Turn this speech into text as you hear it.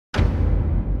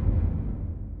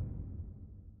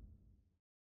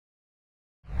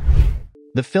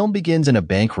The film begins in a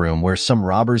bank room where some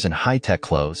robbers in high-tech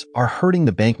clothes are hurting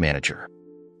the bank manager.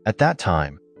 At that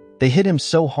time, they hit him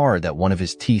so hard that one of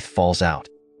his teeth falls out.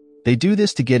 They do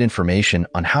this to get information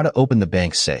on how to open the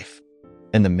bank's safe.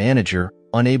 And the manager,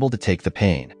 unable to take the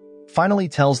pain, finally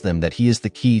tells them that he is the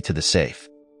key to the safe.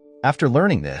 After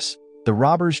learning this, the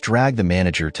robbers drag the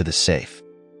manager to the safe.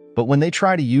 But when they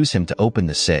try to use him to open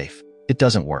the safe, it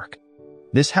doesn't work.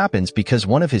 This happens because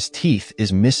one of his teeth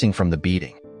is missing from the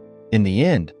beating. In the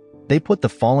end, they put the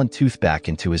fallen tooth back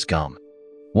into his gum.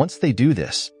 Once they do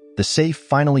this, the safe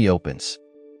finally opens.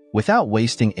 Without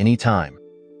wasting any time,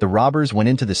 the robbers went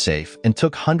into the safe and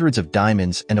took hundreds of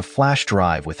diamonds and a flash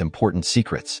drive with important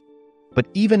secrets. But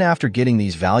even after getting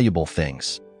these valuable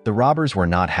things, the robbers were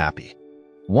not happy.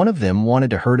 One of them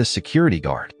wanted to hurt a security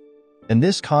guard, and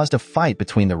this caused a fight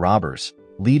between the robbers,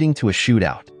 leading to a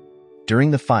shootout.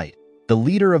 During the fight, the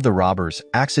leader of the robbers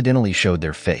accidentally showed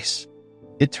their face.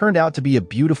 It turned out to be a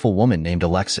beautiful woman named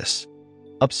Alexis.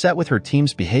 Upset with her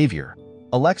team's behavior,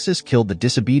 Alexis killed the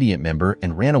disobedient member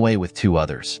and ran away with two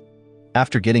others.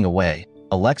 After getting away,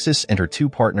 Alexis and her two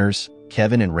partners,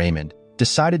 Kevin and Raymond,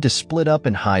 decided to split up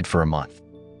and hide for a month.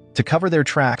 To cover their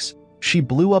tracks, she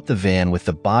blew up the van with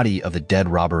the body of the dead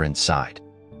robber inside.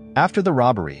 After the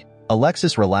robbery,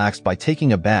 Alexis relaxed by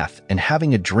taking a bath and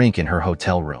having a drink in her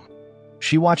hotel room.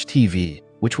 She watched TV,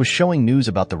 which was showing news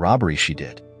about the robbery she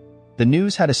did. The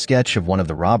news had a sketch of one of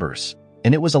the robbers,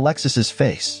 and it was Alexis's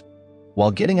face.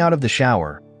 While getting out of the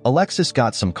shower, Alexis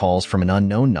got some calls from an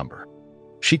unknown number.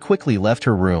 She quickly left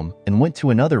her room and went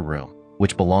to another room,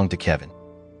 which belonged to Kevin.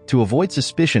 To avoid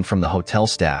suspicion from the hotel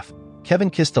staff, Kevin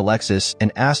kissed Alexis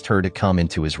and asked her to come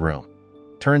into his room.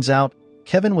 Turns out,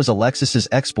 Kevin was Alexis's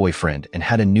ex-boyfriend and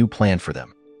had a new plan for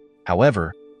them.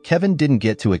 However, Kevin didn't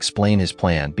get to explain his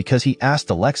plan because he asked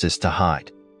Alexis to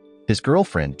hide. His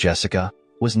girlfriend, Jessica,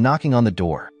 was knocking on the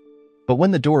door. But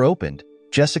when the door opened,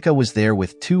 Jessica was there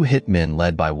with two hitmen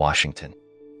led by Washington.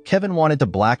 Kevin wanted to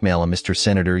blackmail a Mr.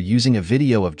 Senator using a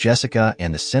video of Jessica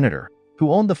and the senator,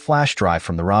 who owned the flash drive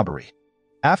from the robbery.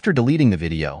 After deleting the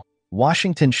video,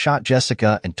 Washington shot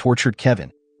Jessica and tortured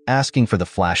Kevin, asking for the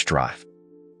flash drive.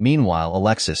 Meanwhile,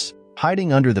 Alexis,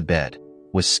 hiding under the bed,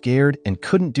 was scared and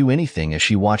couldn't do anything as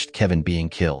she watched Kevin being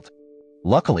killed.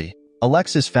 Luckily,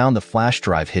 Alexis found the flash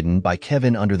drive hidden by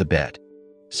Kevin under the bed.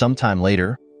 Sometime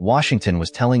later, Washington was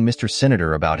telling Mr.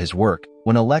 Senator about his work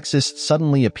when Alexis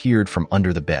suddenly appeared from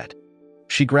under the bed.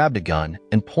 She grabbed a gun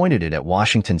and pointed it at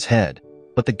Washington's head,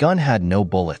 but the gun had no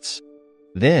bullets.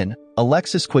 Then,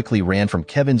 Alexis quickly ran from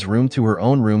Kevin's room to her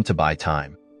own room to buy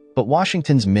time, but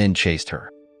Washington's men chased her.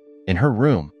 In her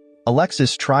room,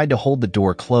 Alexis tried to hold the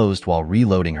door closed while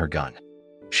reloading her gun.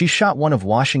 She shot one of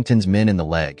Washington's men in the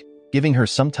leg, giving her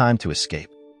some time to escape.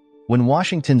 When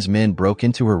Washington's men broke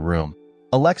into her room,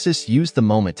 Alexis used the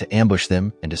moment to ambush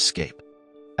them and escape.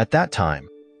 At that time,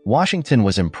 Washington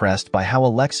was impressed by how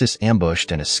Alexis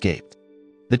ambushed and escaped.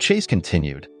 The chase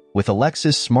continued, with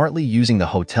Alexis smartly using the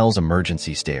hotel's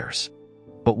emergency stairs.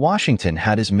 But Washington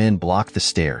had his men block the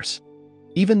stairs.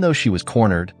 Even though she was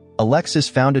cornered, Alexis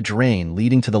found a drain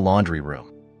leading to the laundry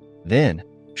room. Then,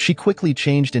 she quickly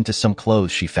changed into some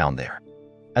clothes she found there.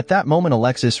 At that moment,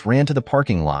 Alexis ran to the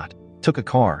parking lot, took a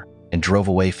car, and drove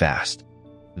away fast.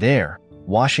 There,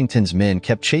 Washington's men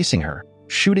kept chasing her,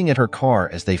 shooting at her car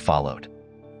as they followed.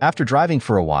 After driving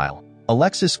for a while,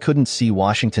 Alexis couldn't see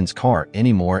Washington's car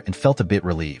anymore and felt a bit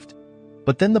relieved.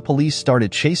 But then the police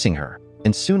started chasing her,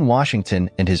 and soon Washington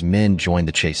and his men joined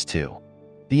the chase too.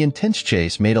 The intense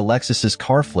chase made Alexis's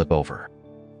car flip over.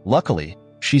 Luckily,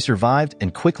 she survived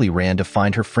and quickly ran to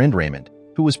find her friend Raymond,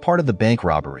 who was part of the bank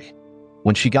robbery.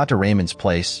 When she got to Raymond's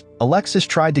place, Alexis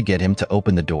tried to get him to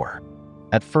open the door.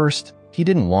 At first, he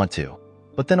didn't want to,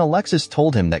 but then Alexis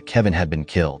told him that Kevin had been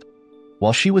killed.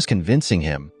 While she was convincing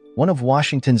him, one of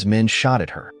Washington's men shot at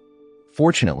her.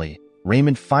 Fortunately,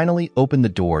 Raymond finally opened the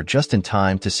door just in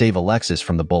time to save Alexis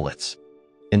from the bullets.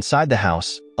 Inside the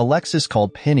house, Alexis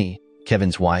called Penny,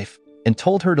 Kevin's wife, and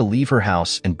told her to leave her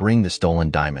house and bring the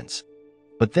stolen diamonds.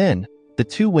 But then, the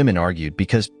two women argued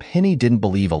because Penny didn't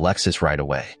believe Alexis right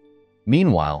away.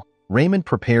 Meanwhile, Raymond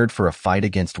prepared for a fight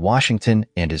against Washington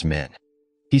and his men.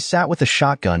 He sat with a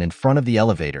shotgun in front of the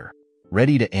elevator,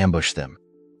 ready to ambush them.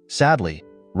 Sadly,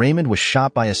 Raymond was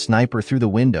shot by a sniper through the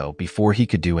window before he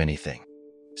could do anything.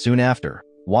 Soon after,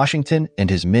 Washington and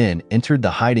his men entered the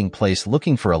hiding place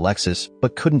looking for Alexis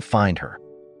but couldn't find her.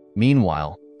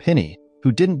 Meanwhile, Penny,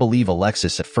 who didn't believe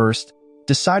Alexis at first,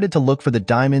 decided to look for the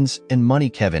diamonds and money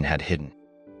Kevin had hidden.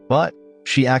 But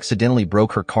she accidentally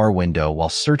broke her car window while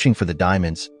searching for the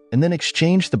diamonds and then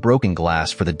exchanged the broken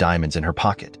glass for the diamonds in her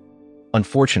pocket.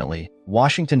 Unfortunately,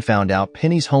 Washington found out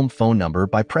Penny's home phone number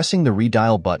by pressing the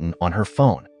redial button on her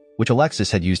phone, which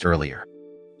Alexis had used earlier.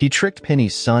 He tricked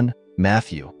Penny's son,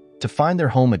 Matthew, to find their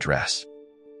home address.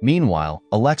 Meanwhile,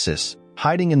 Alexis,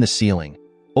 hiding in the ceiling,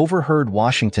 overheard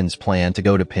Washington's plan to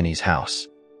go to Penny's house.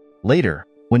 Later,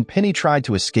 when Penny tried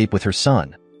to escape with her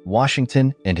son,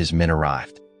 Washington and his men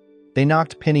arrived. They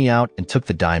knocked Penny out and took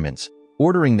the diamonds,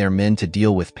 ordering their men to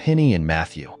deal with Penny and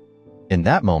Matthew. In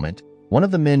that moment, one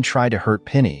of the men tried to hurt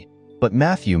Penny, but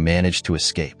Matthew managed to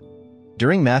escape.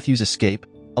 During Matthew's escape,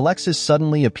 Alexis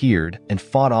suddenly appeared and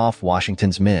fought off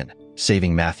Washington's men,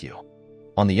 saving Matthew.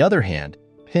 On the other hand,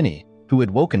 Penny, who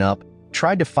had woken up,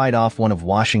 tried to fight off one of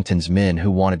Washington's men who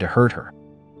wanted to hurt her.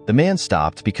 The man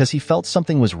stopped because he felt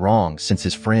something was wrong since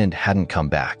his friend hadn't come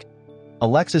back.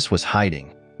 Alexis was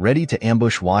hiding, ready to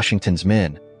ambush Washington's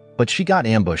men, but she got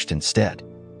ambushed instead.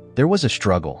 There was a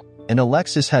struggle, and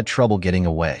Alexis had trouble getting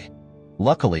away.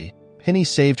 Luckily, Penny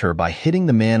saved her by hitting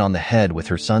the man on the head with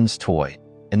her son's toy,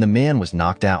 and the man was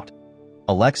knocked out.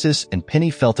 Alexis and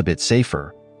Penny felt a bit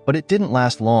safer, but it didn't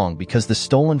last long because the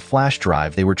stolen flash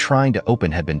drive they were trying to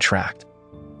open had been tracked.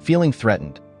 Feeling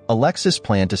threatened, Alexis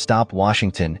planned to stop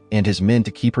Washington and his men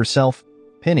to keep herself,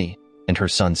 Penny, and her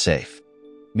son safe.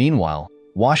 Meanwhile,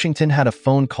 Washington had a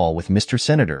phone call with Mr.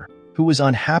 Senator, who was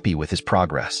unhappy with his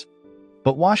progress.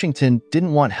 But Washington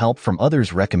didn't want help from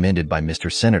others recommended by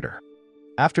Mr. Senator.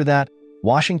 After that,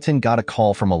 Washington got a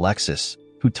call from Alexis,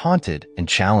 who taunted and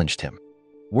challenged him.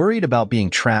 Worried about being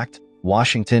tracked,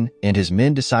 Washington and his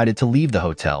men decided to leave the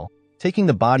hotel, taking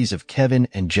the bodies of Kevin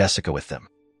and Jessica with them.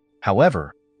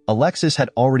 However, Alexis had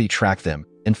already tracked them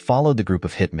and followed the group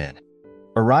of hitmen.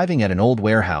 Arriving at an old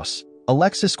warehouse,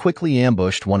 Alexis quickly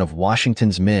ambushed one of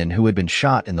Washington's men who had been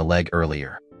shot in the leg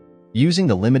earlier. Using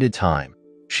the limited time,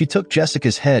 she took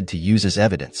Jessica's head to use as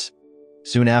evidence.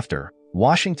 Soon after,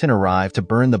 Washington arrived to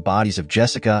burn the bodies of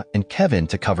Jessica and Kevin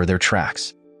to cover their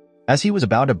tracks. As he was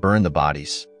about to burn the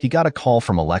bodies, he got a call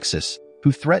from Alexis,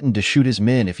 who threatened to shoot his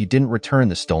men if he didn't return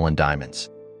the stolen diamonds.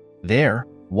 There,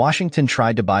 Washington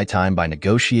tried to buy time by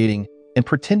negotiating and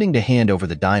pretending to hand over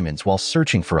the diamonds while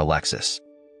searching for Alexis.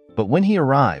 But when he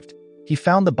arrived, he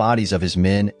found the bodies of his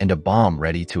men and a bomb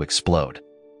ready to explode.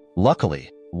 Luckily,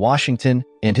 Washington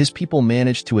and his people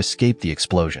managed to escape the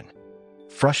explosion.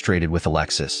 Frustrated with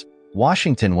Alexis,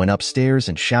 Washington went upstairs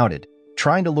and shouted,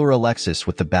 trying to lure Alexis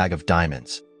with the bag of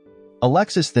diamonds.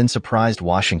 Alexis then surprised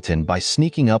Washington by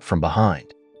sneaking up from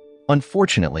behind.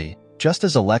 Unfortunately, just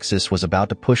as Alexis was about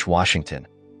to push Washington,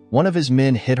 one of his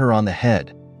men hit her on the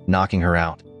head, knocking her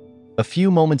out. A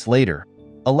few moments later,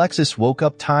 Alexis woke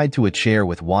up tied to a chair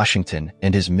with Washington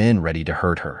and his men ready to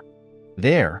hurt her.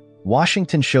 There,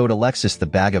 Washington showed Alexis the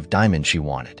bag of diamonds she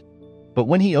wanted. But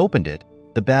when he opened it,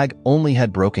 the bag only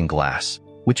had broken glass,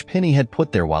 which Penny had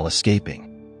put there while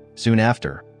escaping. Soon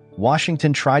after,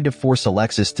 Washington tried to force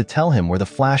Alexis to tell him where the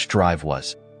flash drive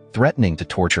was, threatening to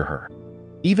torture her.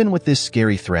 Even with this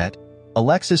scary threat,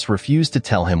 Alexis refused to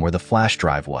tell him where the flash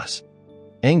drive was.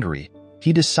 Angry,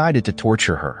 he decided to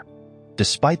torture her.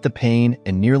 Despite the pain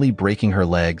and nearly breaking her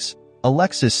legs,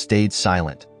 Alexis stayed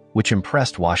silent, which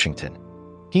impressed Washington.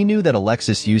 He knew that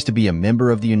Alexis used to be a member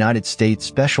of the United States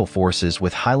Special Forces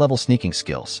with high-level sneaking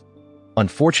skills.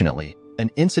 Unfortunately,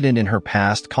 an incident in her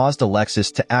past caused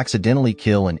Alexis to accidentally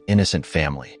kill an innocent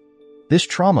family. This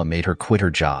trauma made her quit her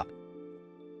job.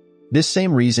 This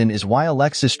same reason is why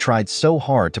Alexis tried so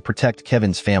hard to protect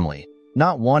Kevin's family,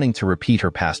 not wanting to repeat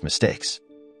her past mistakes.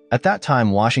 At that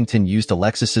time, Washington used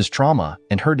Alexis's trauma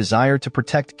and her desire to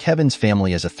protect Kevin's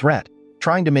family as a threat,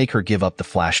 trying to make her give up the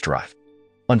flash drive.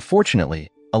 Unfortunately,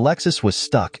 Alexis was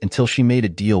stuck until she made a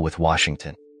deal with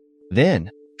Washington.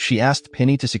 Then, she asked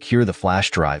Penny to secure the flash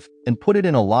drive and put it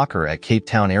in a locker at Cape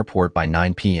Town Airport by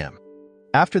 9 p.m.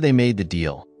 After they made the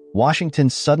deal, Washington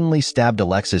suddenly stabbed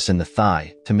Alexis in the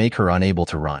thigh to make her unable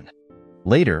to run.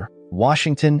 Later,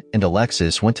 Washington and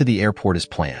Alexis went to the airport as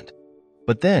planned.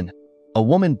 But then, a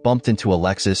woman bumped into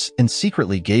Alexis and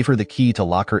secretly gave her the key to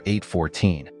locker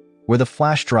 814, where the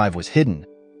flash drive was hidden,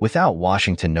 without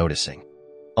Washington noticing.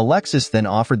 Alexis then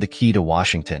offered the key to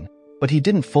Washington, but he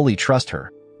didn't fully trust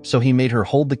her, so he made her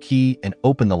hold the key and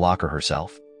open the locker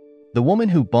herself. The woman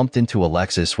who bumped into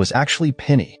Alexis was actually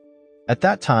Penny. At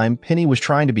that time, Penny was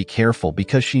trying to be careful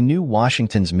because she knew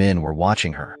Washington's men were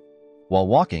watching her. While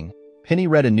walking, Penny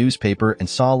read a newspaper and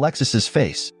saw Alexis's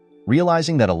face,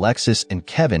 realizing that Alexis and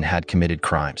Kevin had committed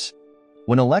crimes.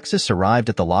 When Alexis arrived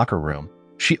at the locker room,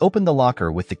 she opened the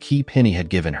locker with the key Penny had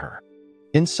given her.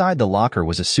 Inside the locker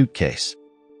was a suitcase.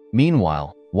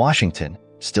 Meanwhile, Washington,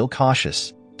 still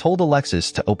cautious, told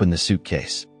Alexis to open the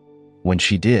suitcase. When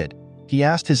she did, he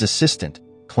asked his assistant,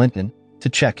 Clinton, to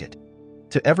check it.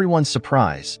 To everyone's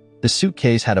surprise, the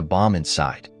suitcase had a bomb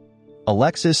inside.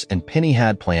 Alexis and Penny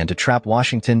had planned to trap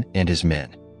Washington and his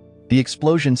men. The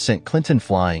explosion sent Clinton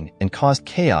flying and caused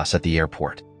chaos at the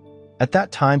airport. At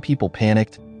that time, people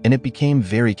panicked, and it became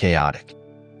very chaotic.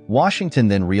 Washington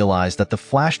then realized that the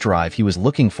flash drive he was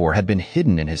looking for had been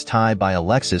hidden in his tie by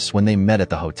Alexis when they met at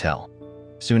the hotel.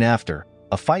 Soon after,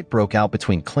 a fight broke out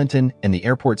between Clinton and the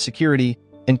airport security,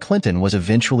 and Clinton was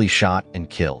eventually shot and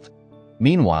killed.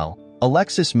 Meanwhile,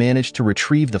 Alexis managed to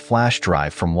retrieve the flash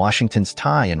drive from Washington's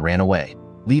tie and ran away,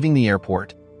 leaving the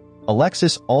airport.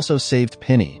 Alexis also saved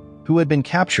Penny, who had been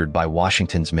captured by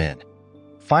Washington's men.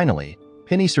 Finally,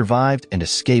 Penny survived and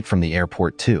escaped from the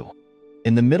airport too.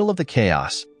 In the middle of the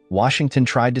chaos, Washington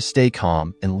tried to stay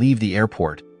calm and leave the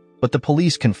airport, but the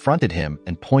police confronted him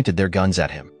and pointed their guns at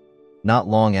him. Not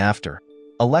long after,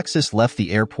 Alexis left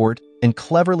the airport and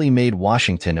cleverly made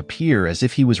Washington appear as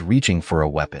if he was reaching for a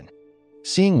weapon.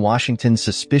 Seeing Washington's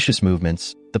suspicious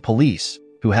movements, the police,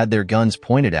 who had their guns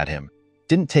pointed at him,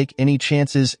 didn't take any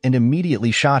chances and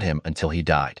immediately shot him until he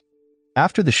died.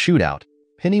 After the shootout,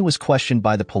 Penny was questioned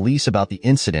by the police about the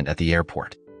incident at the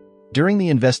airport. During the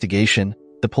investigation,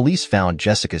 the police found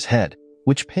Jessica's head,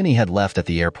 which Penny had left at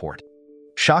the airport.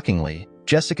 Shockingly,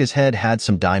 Jessica's head had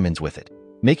some diamonds with it,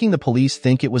 making the police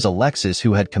think it was Alexis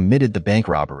who had committed the bank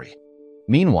robbery.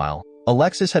 Meanwhile,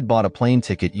 Alexis had bought a plane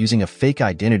ticket using a fake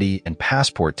identity and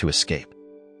passport to escape.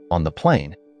 On the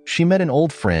plane, she met an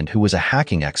old friend who was a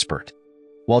hacking expert.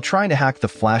 While trying to hack the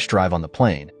flash drive on the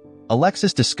plane,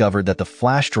 Alexis discovered that the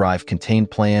flash drive contained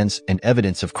plans and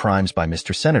evidence of crimes by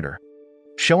Mr. Senator,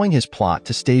 showing his plot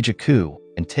to stage a coup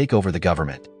and take over the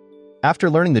government.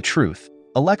 After learning the truth,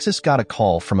 Alexis got a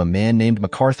call from a man named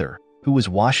MacArthur, who was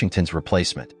Washington's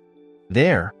replacement.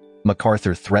 There,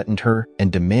 MacArthur threatened her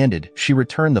and demanded she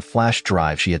return the flash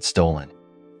drive she had stolen.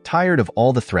 Tired of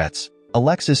all the threats,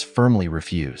 Alexis firmly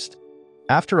refused.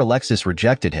 After Alexis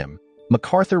rejected him,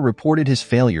 MacArthur reported his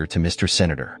failure to Mr.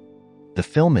 Senator. The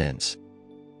film ends.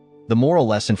 The moral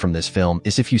lesson from this film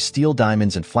is if you steal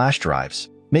diamonds and flash drives,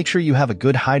 make sure you have a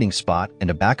good hiding spot and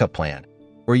a backup plan,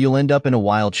 or you'll end up in a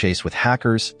wild chase with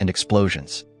hackers and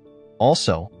explosions.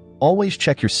 Also, always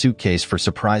check your suitcase for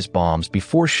surprise bombs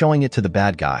before showing it to the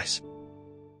bad guys.